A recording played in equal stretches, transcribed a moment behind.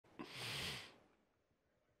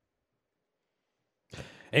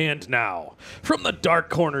And now, from the dark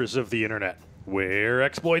corners of the internet, where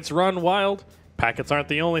exploits run wild, packets aren't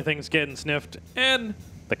the only things getting sniffed, and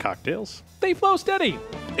the cocktails, they flow steady.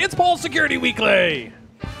 It's Paul's Security Weekly!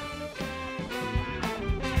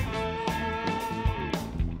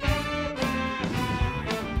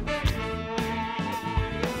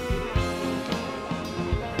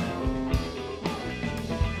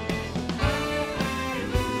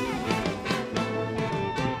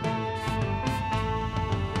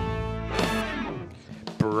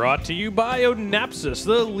 Brought to you by Onapsis,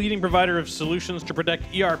 the leading provider of solutions to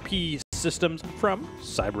protect ERP systems from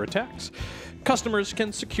cyber attacks. Customers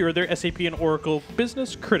can secure their SAP and Oracle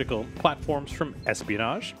business-critical platforms from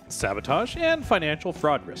espionage, sabotage, and financial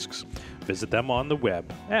fraud risks. Visit them on the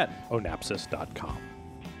web at onapsis.com.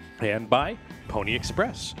 And by Pony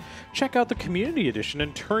Express. Check out the Community Edition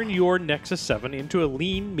and turn your Nexus 7 into a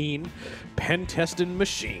lean, mean, pen-testing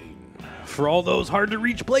machine. For all those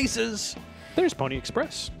hard-to-reach places, there's Pony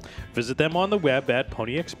Express. Visit them on the web at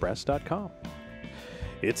ponyexpress.com.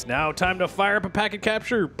 It's now time to fire up a packet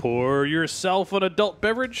capture, pour yourself an adult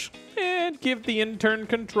beverage, and give the intern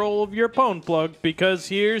control of your phone plug, because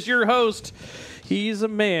here's your host. He's a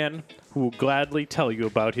man who will gladly tell you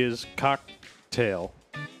about his cocktail.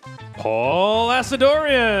 Paul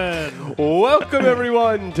Asadorian! Welcome,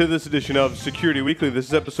 everyone, to this edition of Security Weekly. This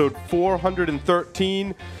is episode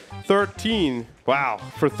 413. Wow,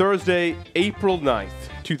 for Thursday, April 9th,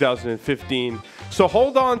 2015. So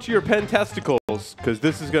hold on to your pen testicles, because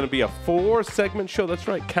this is going to be a 4-segment show. That's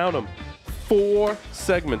right, count them. 4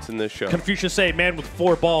 segments in this show. Confucius say, man with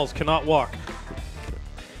 4 balls cannot walk.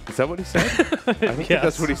 Is that what he said? I don't think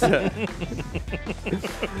that's what he said.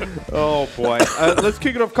 Oh, boy. Let's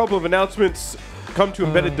kick it off. A couple of announcements. Come to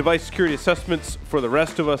Embedded Device Security Assessments for the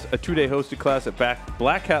rest of us, a 2-day hosted class at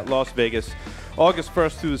Black Hat, Las Vegas, August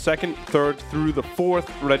 1st through the 2nd, 3rd through the 4th.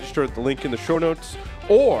 Register at the link in the show notes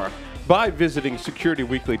or by visiting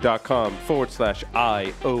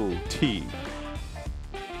securityweekly.com/IOT.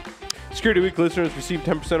 Security Week listeners receive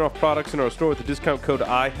 10% off products in our store with the discount code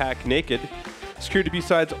IHackNaked. Security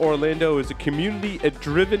B-Sides Orlando is a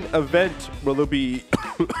community-driven event where there'll be,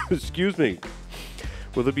 excuse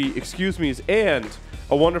me's and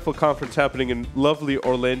a wonderful conference happening in lovely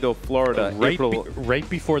Orlando, Florida. Right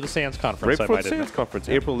before the SANS conference. Right before the SANS conference,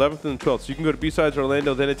 April 11th and 12th. So you can go to B-Sides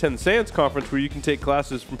Orlando, then attend the SANS conference, where you can take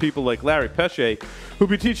classes from people like Larry Pesce, who'll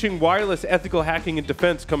be teaching wireless ethical hacking and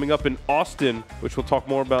defense coming up in Austin, which we'll talk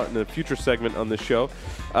more about in a future segment on this show.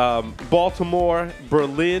 Baltimore,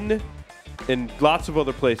 Berlin, and lots of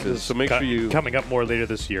other places. So make sure you... Coming up more later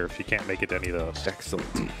this year if you can't make it to any of those.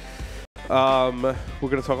 Excellent. We're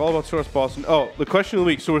going to talk all about Source Boston. Oh, the question of the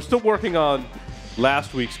week. So we're still working on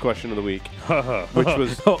last week's question of the week, which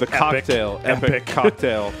was the cocktail, epic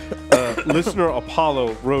cocktail. Listener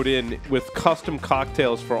Apollo wrote in with custom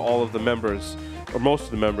cocktails for all of the members, or most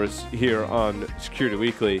of the members here on Security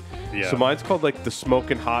Weekly. Yeah. So mine's called like the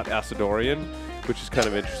Smoking Hot Acidorian, which is kind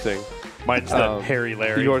of interesting. Mine's the Harry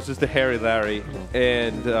Larry. Yours is the Harry Larry.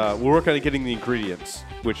 And we're working on getting the ingredients,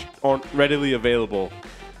 which aren't readily available.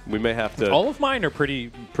 We may have to. All of mine are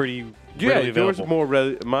pretty readily available. Yours is more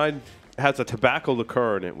mine has a tobacco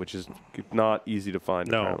liqueur in it, which is not easy to find.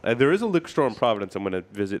 No. And there is a liquor store in Providence I'm going to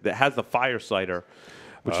visit that has the fire cider,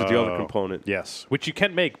 which is the other component. Yes, which you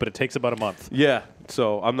can make, but it takes about a month. Yeah,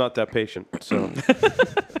 so I'm not that patient. So.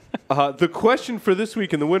 The question for this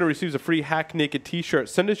week, and the winner receives a free Hack Naked t-shirt.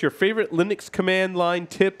 Send us your favorite Linux command line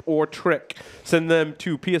tip or trick. Send them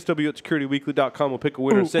to psw@securityweekly.com. We'll pick a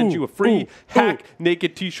winner. Send you a free Hack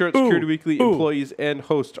Naked t-shirt. Security Weekly employees and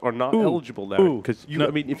hosts are not eligible now. Because if you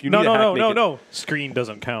need a Hack Naked. No. Screen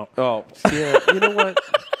doesn't count. Oh, yeah. You know what?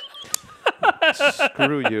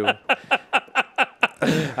 Screw you.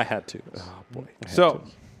 I had to. Oh, boy. So,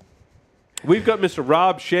 we've got Mr.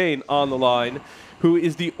 Rob Cheyne on the line, who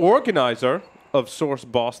is the organizer of Source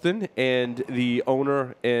Boston and the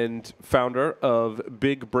owner and founder of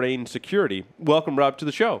Big Brain Security. Welcome, Rob, to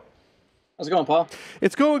the show. How's it going, Paul?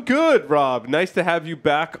 It's going good, Rob. Nice to have you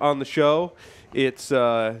back on the show. It's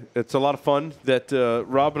a lot of fun that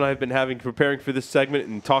Rob and I have been preparing for this segment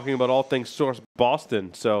and talking about all things Source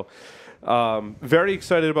Boston. So very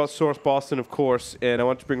excited about Source Boston, of course, and I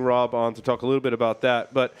want to bring Rob on to talk a little bit about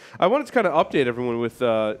that. But I wanted to kind of update everyone with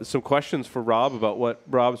some questions for Rob about what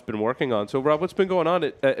Rob's been working on. So, Rob, what's been going on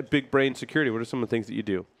at Big Brain Security? What are some of the things that you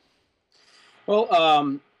do?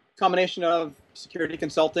 Well, combination of security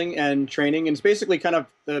consulting and training, and it's basically kind of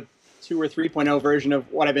the 2 or 3.0 version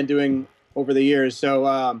of what I've been doing over the years.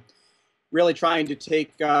 So really trying to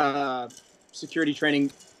take security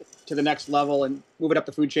training to the next level and move it up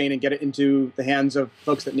the food chain and get it into the hands of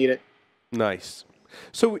folks that need it. Nice.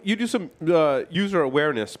 So you do some user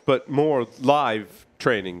awareness, but more live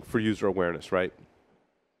training for user awareness, right?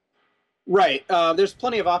 Right. There's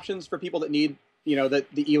plenty of options for people that need, the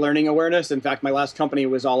e-learning awareness. In fact, my last company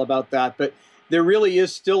was all about that. But there really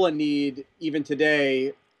is still a need, even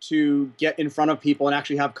today, to get in front of people and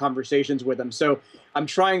actually have conversations with them. So I'm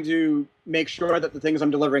trying to make sure that the things I'm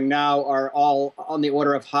delivering now are all on the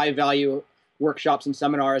order of high-value workshops and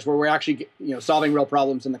seminars where we're actually, solving real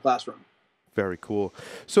problems in the classroom. Very cool.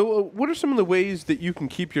 So what are some of the ways that you can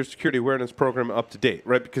keep your security awareness program up to date,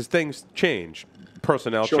 right? Because things change.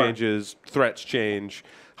 Personnel Sure. changes, threats change.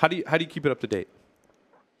 How do you keep it up to date?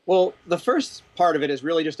 Well, the first part of it is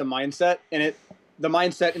really just a mindset, and the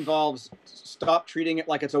mindset involves stop treating it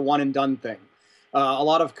like it's a one and done thing. A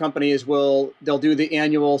lot of companies they'll do the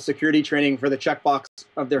annual security training for the checkbox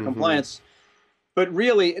of their compliance, but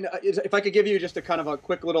really, if I could give you just a kind of a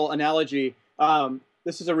quick little analogy,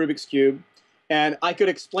 this is a Rubik's Cube, and I could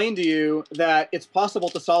explain to you that it's possible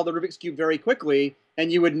to solve the Rubik's Cube very quickly,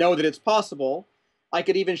 and you would know that it's possible. I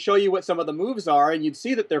could even show you what some of the moves are, and you'd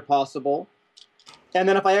see that they're possible. And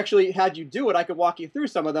then if I actually had you do it, I could walk you through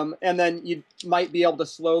some of them, and then you might be able to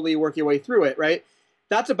slowly work your way through it, right?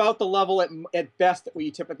 That's about the level at best that we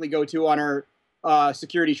typically go to on our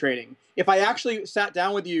security training. If I actually sat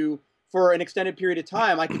down with you for an extended period of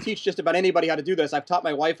time, I could teach just about anybody how to do this. I've taught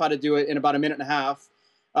my wife how to do it in about a minute and a half.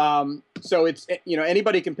 So it's,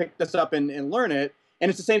 anybody can pick this up and learn it. And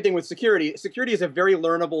it's the same thing with security. Security is a very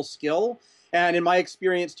learnable skill. And in my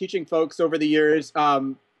experience teaching folks over the years,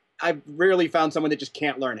 I've rarely found someone that just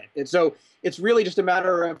can't learn it. And so it's really just a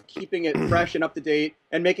matter of keeping it fresh and up to date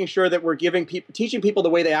and making sure that we're teaching people the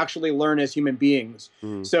way they actually learn as human beings.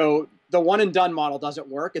 So the one and done model doesn't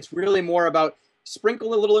work. It's really more about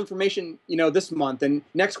sprinkle a little information, this month, and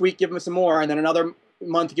next week give them some more, and then another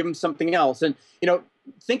month give them something else. And,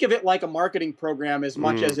 think of it like a marketing program as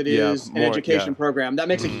much as it is an education program. That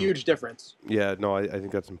makes a huge difference. Yeah, no, I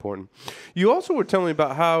think that's important. You also were telling me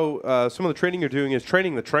about how some of the training you're doing is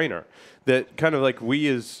training the trainer. That kind of like we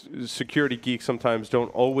as security geeks sometimes don't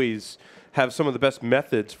always have some of the best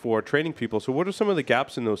methods for training people. So what are some of the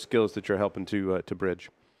gaps in those skills that you're helping to bridge?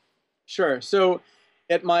 Sure. So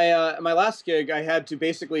at my last gig, I had to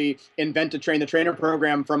basically invent a train the trainer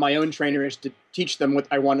program for my own trainers to teach them what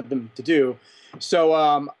I wanted them to do.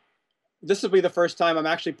 So this will be the first time I'm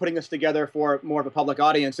actually putting this together for more of a public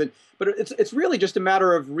audience. But it's really just a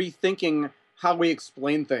matter of rethinking how we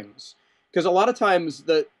explain things. Because a lot of times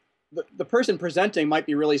the person presenting might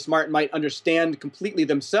be really smart and might understand completely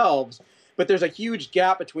themselves, but there's a huge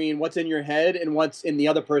gap between what's in your head and what's in the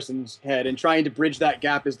other person's head. And trying to bridge that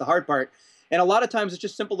gap is the hard part. And a lot of times it's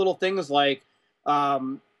just simple little things like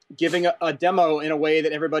giving a demo in a way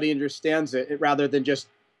that everybody understands it rather than just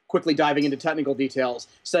quickly diving into technical details,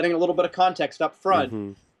 setting a little bit of context up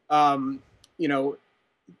front,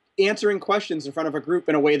 answering questions in front of a group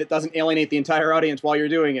in a way that doesn't alienate the entire audience while you're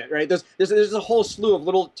doing it, right? There's a whole slew of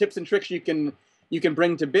little tips and tricks you can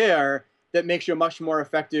bring to bear that makes you a much more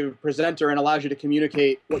effective presenter and allows you to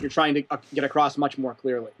communicate what you're trying to get across much more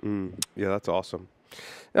clearly. Yeah, that's awesome.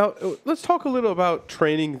 Now, let's talk a little about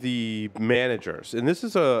training the managers. And this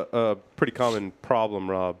is a pretty common problem,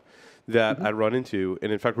 Rob, that I run into.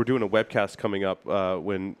 And in fact, we're doing a webcast coming up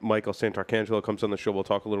when Michael Santarcangelo comes on the show. We'll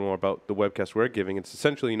talk a little more about the webcast we're giving. It's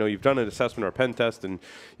essentially, you've done an assessment or a pen test, and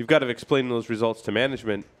you've got to explain those results to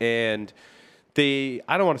management. And I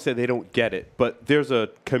don't want to say they don't get it, but there's a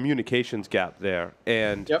communications gap there.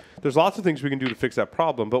 And there's lots of things we can do to fix that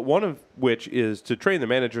problem, but one of which is to train the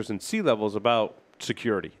managers and C-levels about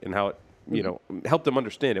security and how it, help them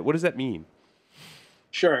understand it. What does that mean?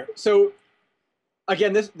 Sure. So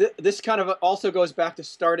again, this kind of also goes back to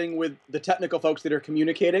starting with the technical folks that are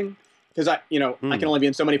communicating, because I can only be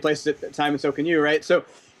in so many places at a time, and so can you, right? So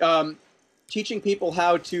teaching people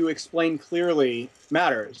how to explain clearly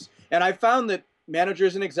matters. And I've found that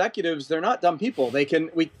managers and executives, they're not dumb people.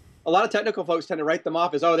 A lot of technical folks tend to write them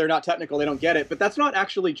off as, oh, they're not technical, they don't get it. But that's not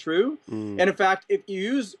actually true. And in fact, if you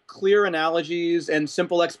use clear analogies and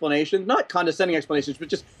simple explanations, not condescending explanations, but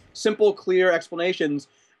just simple, clear explanations,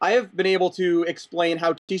 I have been able to explain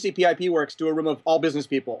how TCP/IP works to a room of all business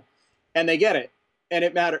people, and they get it, and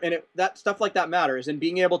it matters, and that stuff like that matters. And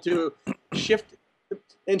being able to shift,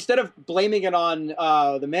 instead of blaming it on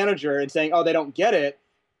the manager and saying, oh, they don't get it,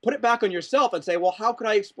 put it back on yourself and say, well, how could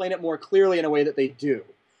I explain it more clearly in a way that they do?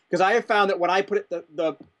 Because I have found that when I put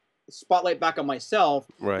the spotlight back on myself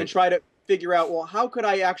and try to figure out, well, how could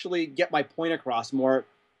I actually get my point across more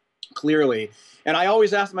clearly? And I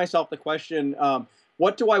always ask myself the question,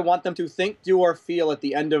 what do I want them to think, do, or feel at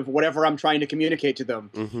the end of whatever I'm trying to communicate to them?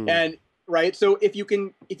 And so if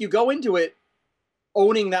you go into it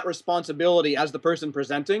owning that responsibility as the person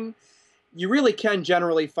presenting, you really can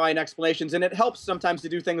generally find explanations, and it helps sometimes to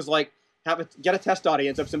do things like get a test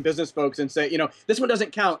audience of some business folks and say, this one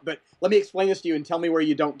doesn't count, but let me explain this to you and tell me where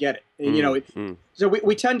you don't get it. And, so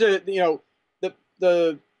we tend to,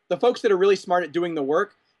 the folks that are really smart at doing the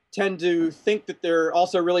work tend to think that they're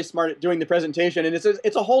also really smart at doing the presentation, and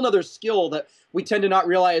it's a whole other skill that we tend to not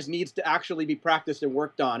realize needs to actually be practiced and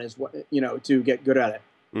worked on to get good at it.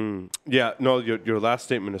 Yeah, no, your last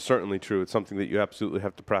statement is certainly true. It's something that you absolutely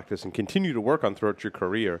have to practice and continue to work on throughout your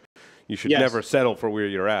career. You should never settle for where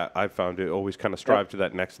you're at. I've found it always kind of strive to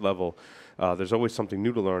that next level. There's always something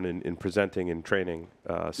new to learn in presenting and training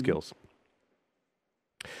skills.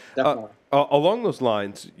 Definitely. Along those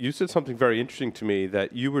lines, you said something very interesting to me,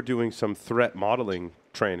 that you were doing some threat modeling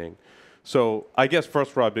training. So I guess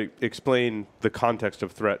first, Rob, explain the context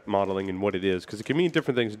of threat modeling and what it is, because it can mean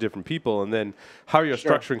different things to different people, and then how you're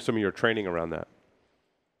structuring some of your training around that.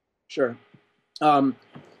 Sure.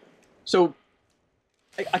 So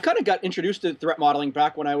I kind of got introduced to threat modeling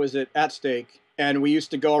back when I was at Stake, and we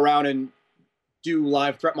used to go around and do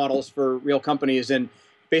live threat models for real companies and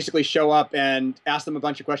basically show up and ask them a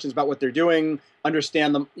bunch of questions about what they're doing,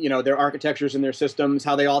 understand them, their architectures and their systems,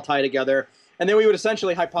 how they all tie together. And then we would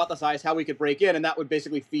essentially hypothesize how we could break in, and that would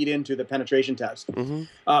basically feed into the penetration test.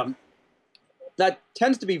 That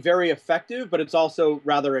tends to be very effective, but it's also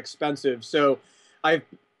rather expensive. So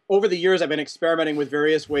over the years, I've been experimenting with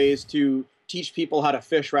various ways to teach people how to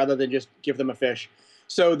fish rather than just give them a fish.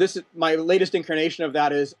 So my latest incarnation of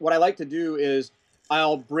that is, what I like to do is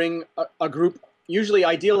I'll bring a group, usually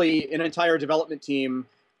ideally an entire development team,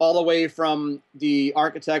 all the way from the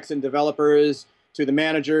architects and developers to the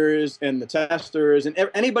managers and the testers and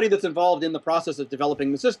anybody that's involved in the process of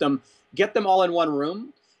developing the system, get them all in one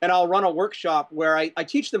room, and I'll run a workshop where I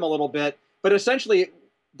teach them a little bit, but essentially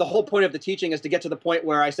the whole point of the teaching is to get to the point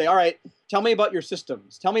where I say, all right, tell me about your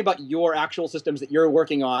systems. Tell me about your actual systems that you're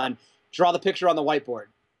working on. Draw the picture on the whiteboard.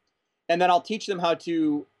 And then I'll teach them how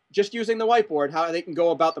to, just using the whiteboard, how they can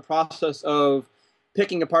go about the process of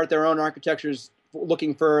picking apart their own architectures,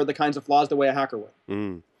 looking for the kinds of flaws the way a hacker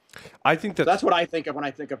would. I think that's what I think of when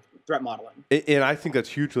I think of threat modeling. And I think that's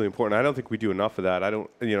hugely important. I don't think we do enough of that. I don't,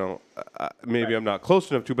 maybe I'm not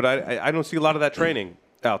close enough to, but I don't see a lot of that training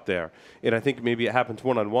out there. And I think maybe it happens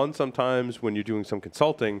one-on-one sometimes when you're doing some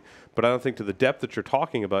consulting, but I don't think to the depth that you're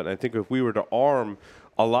talking about. And I think if we were to arm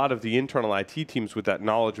a lot of the internal IT teams with that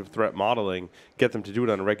knowledge of threat modeling, get them to do it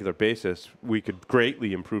on a regular basis, we could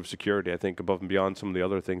greatly improve security, I think, above and beyond some of the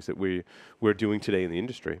other things that we're doing today in the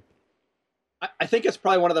industry. I think it's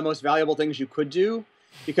probably one of the most valuable things you could do,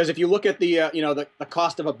 because if you look at the the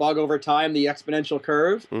cost of a bug over time, the exponential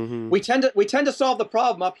curve, we tend to solve the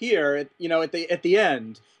problem up here, at the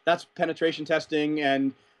end. That's penetration testing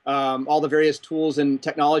and all the various tools and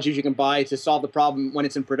technologies you can buy to solve the problem when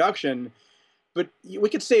it's in production. But we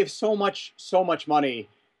could save so much money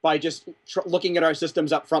by just looking at our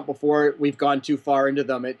systems up front before we've gone too far into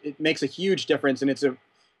them. It makes a huge difference, and it's a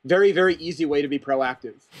very, very easy way to be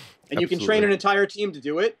proactive. And you can train an entire team to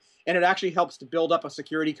do it, and it actually helps to build up a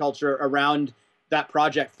security culture around that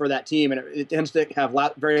project for that team, and it tends to have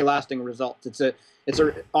very lasting results.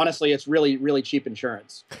 Honestly, it's really, really cheap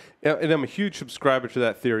insurance. Yeah, and I'm a huge subscriber to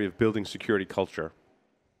that theory of building security culture.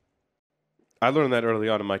 I learned that early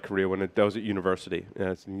on in my career when I was at university.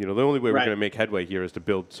 The only way we're going to make headway here is to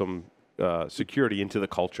build some security into the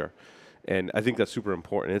culture. And I think that's super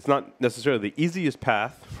important. It's not necessarily the easiest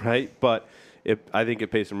path, right? But I think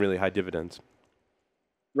it pays some really high dividends.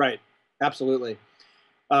 Right. Absolutely.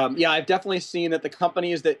 I've definitely seen that the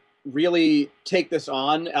companies that really take this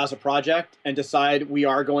on as a project and decide we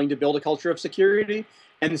are going to build a culture of security,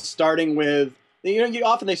 and starting with,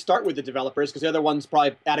 often they start with the developers because they're the ones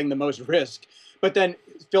probably adding the most risk, but then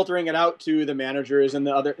filtering it out to the managers and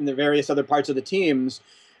the various other parts of the teams,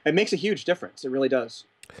 it makes a huge difference. It really does.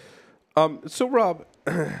 So, Rob,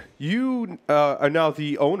 you are now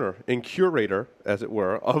the owner and curator, as it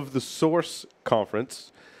were, of the Source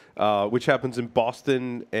Conference, which happens in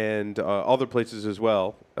Boston and other places as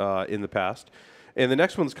well in the past. And the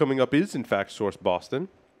next one's coming up is, in fact, Source Boston.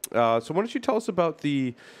 So why don't you tell us about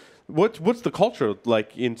what's the culture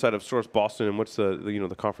like inside of Source Boston, and what's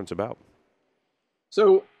the conference about?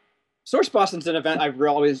 So, Source Boston's an event I've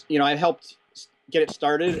always, I helped get it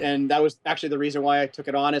started, and that was actually the reason why I took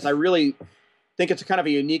it on. Is I really think it's a kind of a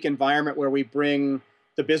unique environment where we bring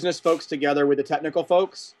the business folks together with the technical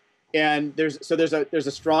folks, and there's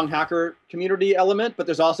a strong hacker community element, but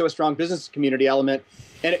there's also a strong business community element,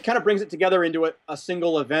 and it kind of brings it together into a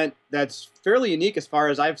single event that's fairly unique as far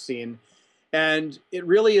as I've seen. And it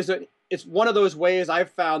really is it's one of those ways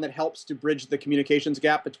I've found that helps to bridge the communications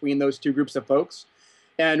gap between those two groups of folks.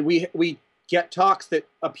 And we get talks that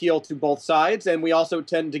appeal to both sides, and we also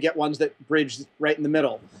tend to get ones that bridge right in the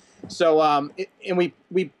middle. So, and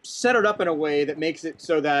we set it up in a way that makes it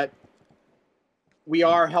so that we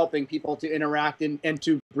are helping people to interact and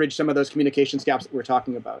to bridge some of those communications gaps that we're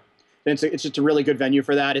talking about. And it's just a really good venue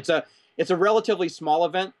for that. It's a relatively small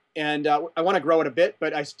event, and I want to grow it a bit,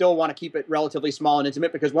 but I still want to keep it relatively small and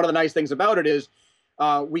intimate, because one of the nice things about it is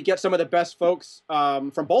we get some of the best folks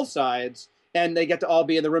from both sides, and they get to all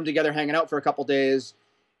be in the room together hanging out for a couple days.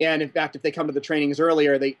 And in fact, if they come to the trainings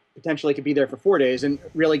earlier, they potentially could be there for 4 days and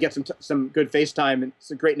really get some good face time. And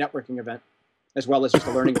it's a great networking event, as well as just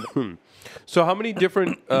a learning event. So how many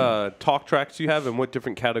different talk tracks do you have, and what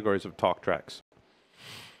different categories of talk tracks?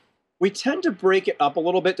 We tend to break it up a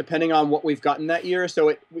little bit depending on what we've gotten that year.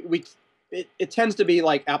 So it tends to be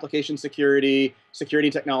like application security, security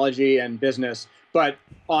technology, and business. But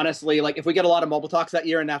honestly, like if we get a lot of mobile talks that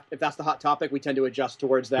year, and if that's the hot topic, we tend to adjust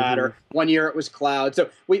towards that. Or one year it was cloud. So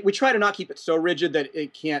we try to not keep it so rigid that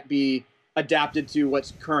it can't be adapted to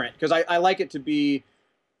what's current. Because I like it to be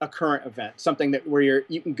a current event, something that where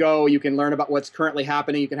you can go, you can learn about what's currently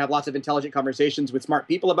happening, you can have lots of intelligent conversations with smart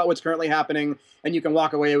people about what's currently happening, and you can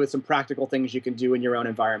walk away with some practical things you can do in your own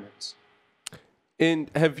environments. And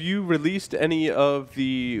have you released any of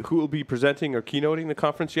the who will be presenting or keynoting the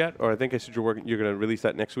conference yet? Or I think I said you're going to release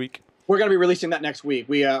that next week. We're going to be releasing that next week.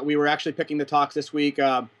 We were actually picking the talks this week.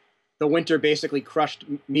 The winter basically crushed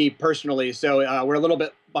me personally, so we're a little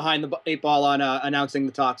bit behind the 8 ball on announcing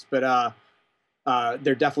the talks, but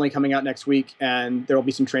they're definitely coming out next week, and there will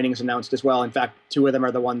be some trainings announced as well. In fact, 2 of them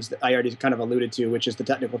are the ones that I already kind of alluded to, which is the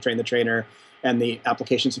technical train the trainer and the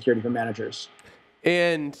application security for managers.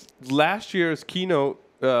 And last year's keynote,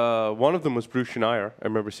 one of them was Bruce Schneier. I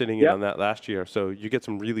remember sitting in on that last year. So you get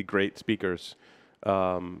some really great speakers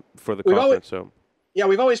for the conference.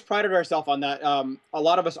 We've always prided ourselves on that. A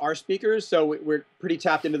lot of us are speakers, so we're pretty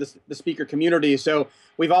tapped into the speaker community. So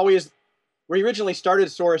we originally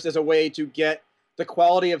started Source as a way to get the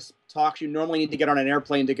quality of talks you normally need to get on an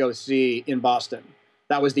airplane to go see in Boston.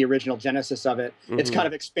 That was the original genesis of it. It's kind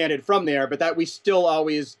of expanded from there, but that we still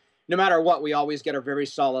always, no matter what, we always get a very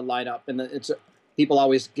solid lineup, and people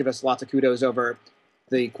always give us lots of kudos over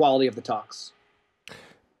the quality of the talks.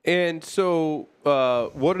 And so,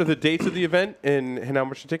 what are the dates of the event, and how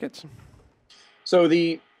much are tickets? So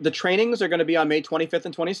the trainings are going to be on May 25th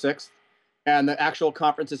and 26th, and the actual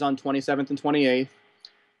conference is on 27th and 28th.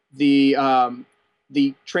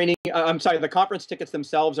 The training, the conference tickets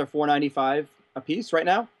themselves are $4.95 a piece right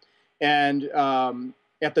now, and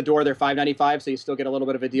at the door they're $5.95, so you still get a little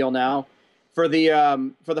bit of a deal now. For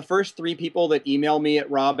the first 3 people that email me at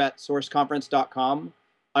rob@sourceconference.com,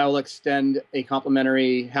 I will extend a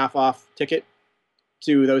complimentary half-off ticket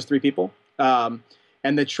to those 3 people. And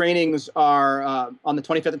the trainings are on the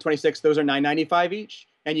 25th and 26th. Those are $9.95 each,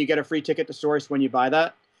 and you get a free ticket to Source when you buy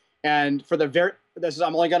that. And for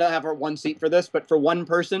I'm only going to have 1 seat for this, but for 1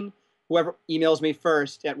 person, whoever emails me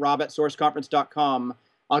first at rob@sourceconference.com,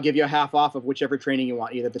 I'll give you a half off of whichever training you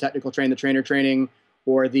want, either the technical train the trainer training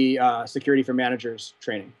or the security for managers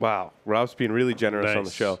training. Wow. Rob's being really generous on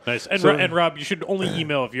the show. Nice. And Rob, you should only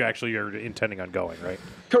email if you actually are intending on going, right?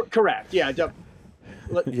 Correct. Yeah. Don't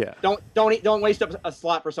waste up a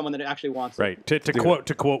slot for someone that actually wants it. Right.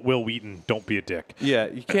 To quote Will Wheaton, don't be a dick. Yeah,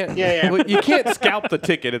 you can't. Well, you can't scalp the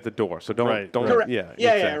ticket at the door, so don't. Correct. Yeah.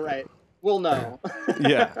 Yeah. Right. We'll know.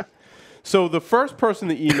 Yeah. So the first person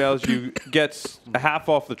that emails you gets a half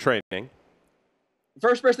off the training.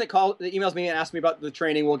 First person that emails me and asks me about the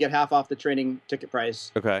training will get half off the training ticket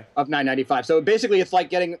price. Okay. Of $9.95. So basically, it's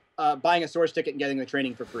like buying a Source ticket and getting the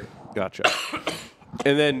training for free. Gotcha.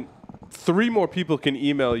 And then 3 more people can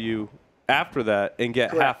email you after that and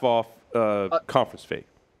get half off conference fee.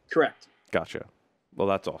 Correct. Gotcha. Well,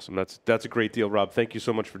 that's awesome. That's a great deal, Rob. Thank you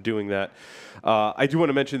so much for doing that. I do want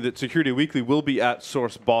to mention that Security Weekly will be at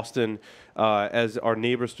Source Boston, as our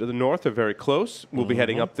neighbors to the north are very close. We'll be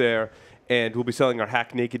heading up there, and we'll be selling our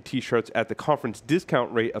Hack Naked T-shirts at the conference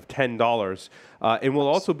discount rate of $10. And we'll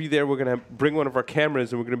also be there. We're going to bring one of our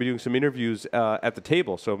cameras, and we're going to be doing some interviews at the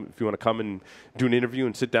table. So if you want to come and do an interview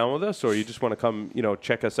and sit down with us, or you just want to come,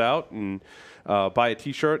 check us out and buy a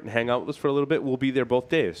T-shirt and hang out with us for a little bit, we'll be there both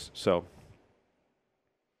days. So.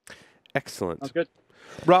 Excellent. That's good.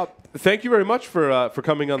 Rob, thank you very much for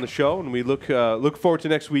coming on the show, and we look forward to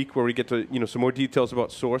next week where we get to some more details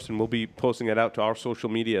about Source, and we'll be posting it out to our social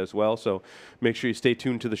media as well. So make sure you stay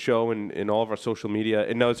tuned to the show and all of our social media.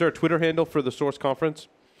 And now, is there a Twitter handle for the Source conference?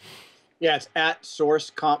 Yeah, it's at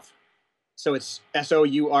SourceConf. So it's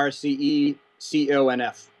SourceConf.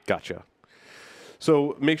 Gotcha.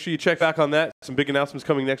 So make sure you check back on that. Some big announcements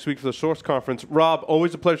coming next week for the Source Conference. Rob,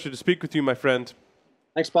 always a pleasure to speak with you, my friend.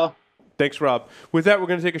 Thanks, Paul. Thanks, Rob. With that, we're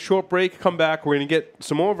going to take a short break, come back. We're going to get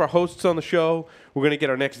some more of our hosts on the show. We're going to get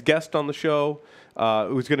our next guest on the show,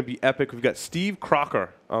 who's going to be epic. We've got Steve Crocker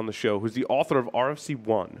on the show, who's the author of RFC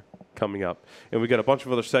 1 coming up. And we've got a bunch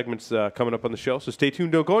of other segments coming up on the show. So stay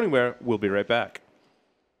tuned. Don't go anywhere. We'll be right back.